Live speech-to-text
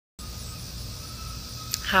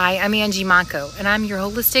Hi, I'm Angie Manco, and I'm your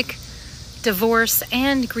holistic divorce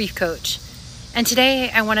and grief coach. And today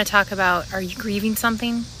I want to talk about, are you grieving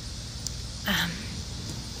something?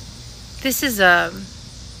 This is a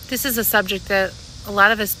subject that a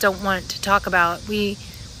lot of us don't want to talk about. We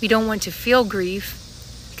don't want to feel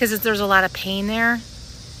grief because there's a lot of pain there,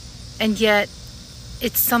 and yet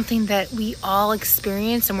it's something that we all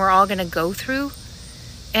experience and we're all going to go through.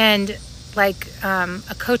 And like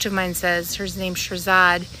a coach of mine says, her name's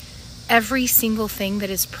Shirzad, every single thing that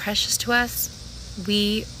is precious to us,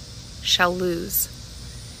 we shall lose.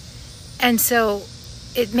 And so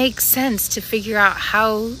it makes sense to figure out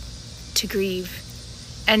how to grieve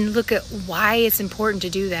and look at why it's important to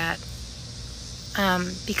do that.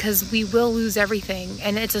 Because we will lose everything,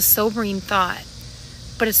 and it's a sobering thought,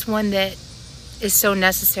 but it's one that is so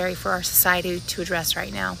necessary for our society to address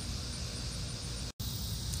right now.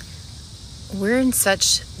 We're in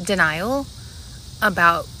such denial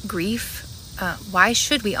about grief. Why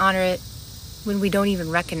should we honor it when we don't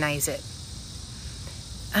even recognize it?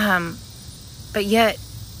 But yet,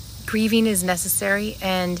 grieving is necessary,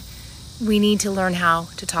 and we need to learn how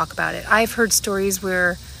to talk about it. I've heard stories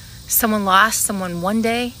where someone lost someone one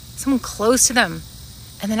day, someone close to them,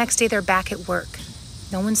 and the next day they're back at work.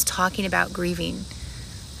 No one's talking about grieving.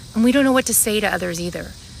 And we don't know what to say to others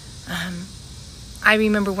either. I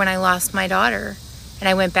remember when I lost my daughter and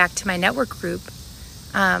I went back to my network group,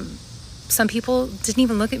 some people didn't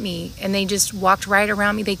even look at me, and they just walked right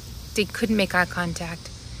around me. They couldn't make eye contact.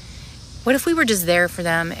 What if we were just there for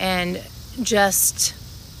them and just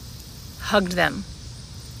hugged them?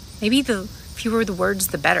 Maybe the fewer the words,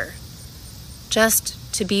 the better.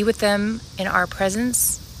 Just to be with them in our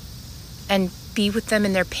presence and be with them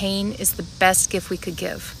in their pain is the best gift we could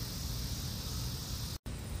give.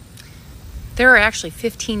 There are actually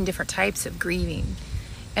 15 different types of grieving.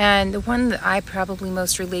 And the one that I probably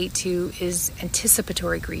most relate to is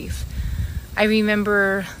anticipatory grief. I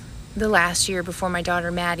remember the last year before my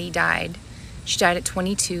daughter Maddie died. She died at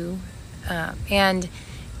 22. And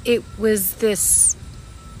it was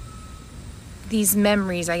these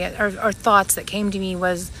memories, I guess, or thoughts that came to me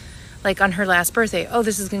was like on her last birthday. Oh,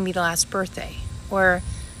 this is going to be the last birthday. Or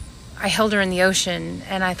I held her in the ocean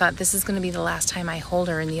and I thought, this is going to be the last time I hold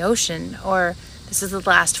her in the ocean. Or this is the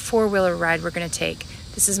last four-wheeler ride we're going to take.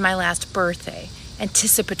 This is my last birthday.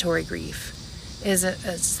 Anticipatory grief is a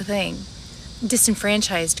thing.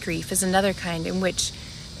 Disenfranchised grief is another kind, in which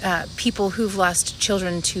people who've lost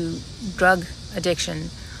children to drug addiction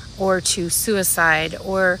or to suicide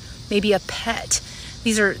or maybe a pet.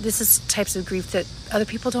 This is types of grief that other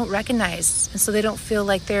people don't recognize, and so they don't feel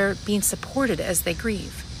like they're being supported as they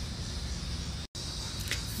grieve.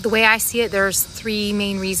 The way I see it, there's 3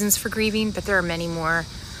 main reasons for grieving, but there are many more.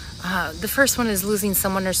 The first one is losing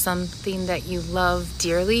someone or something that you love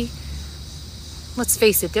dearly. Let's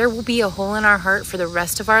face it, there will be a hole in our heart for the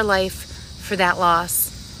rest of our life for that loss.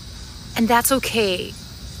 And that's okay.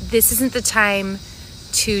 This isn't the time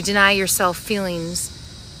to deny yourself feelings.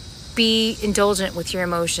 Be indulgent with your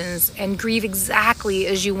emotions and grieve exactly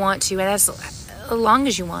as you want to, and as long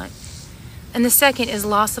as you want. And the second is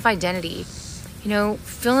loss of identity.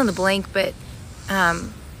 Fill in the blank, but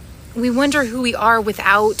we wonder who we are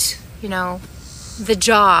without, the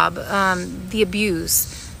job, the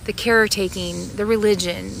abuse, the caretaking, the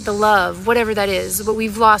religion, the love, whatever that is. But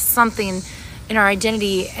we've lost something in our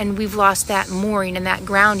identity, and we've lost that mooring and that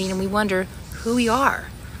grounding, and we wonder who we are.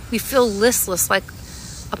 We feel listless, like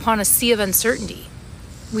upon a sea of uncertainty.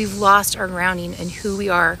 We've lost our grounding in who we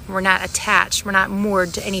are. We're not attached. We're not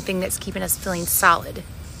moored to anything that's keeping us feeling solid.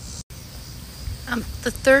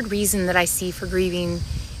 The third reason that I see for grieving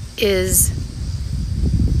is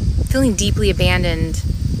feeling deeply abandoned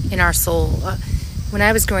in our soul. When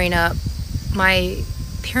I was growing up, my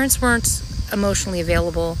parents weren't emotionally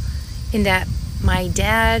available, in that my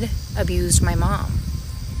dad abused my mom.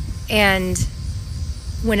 And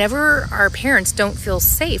whenever our parents don't feel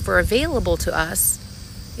safe or available to us,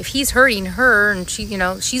 if he's hurting her and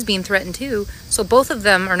she's being threatened too, so both of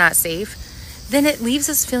them are not safe, then it leaves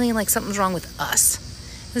us feeling like something's wrong with us.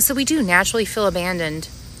 And so we do naturally feel abandoned.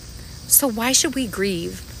 So why should we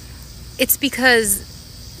grieve? It's because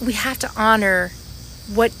we have to honor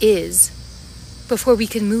what is before we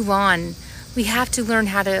can move on. We have to learn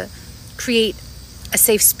how to create a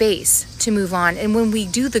safe space to move on. And when we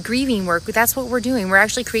do the grieving work, that's what we're doing. We're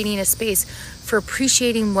actually creating a space for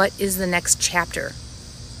appreciating what is the next chapter.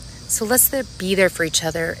 So let's be there for each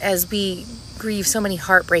other as we grieve so many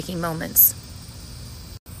heartbreaking moments.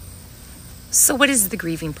 So what is the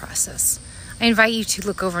grieving process? I invite you to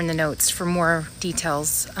look over in the notes for more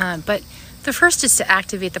details. But The first is to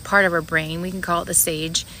activate the part of our brain, we can call it the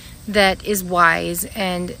sage, that is wise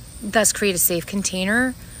and thus create a safe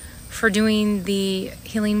container for doing the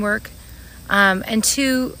healing work. And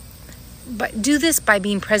two, do this by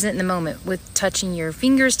being present in the moment with touching your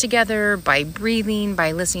fingers together, by breathing,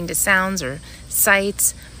 by listening to sounds or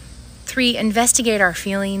sights. 3, investigate our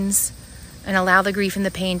feelings and allow the grief and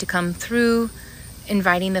the pain to come through,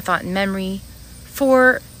 inviting the thought and memory.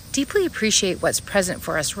 4, deeply appreciate what's present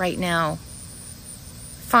for us right now.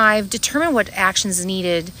 5, determine what actions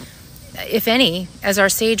needed, if any, as our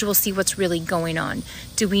sage will see what's really going on.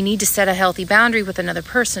 Do we need to set a healthy boundary with another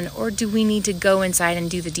person, or do we need to go inside and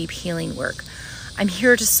do the deep healing work? I'm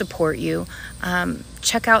here to support you.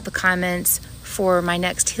 Check out the comments for my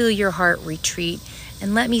next Heal Your Heart retreat,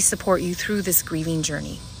 and let me support you through this grieving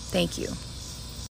journey. Thank you.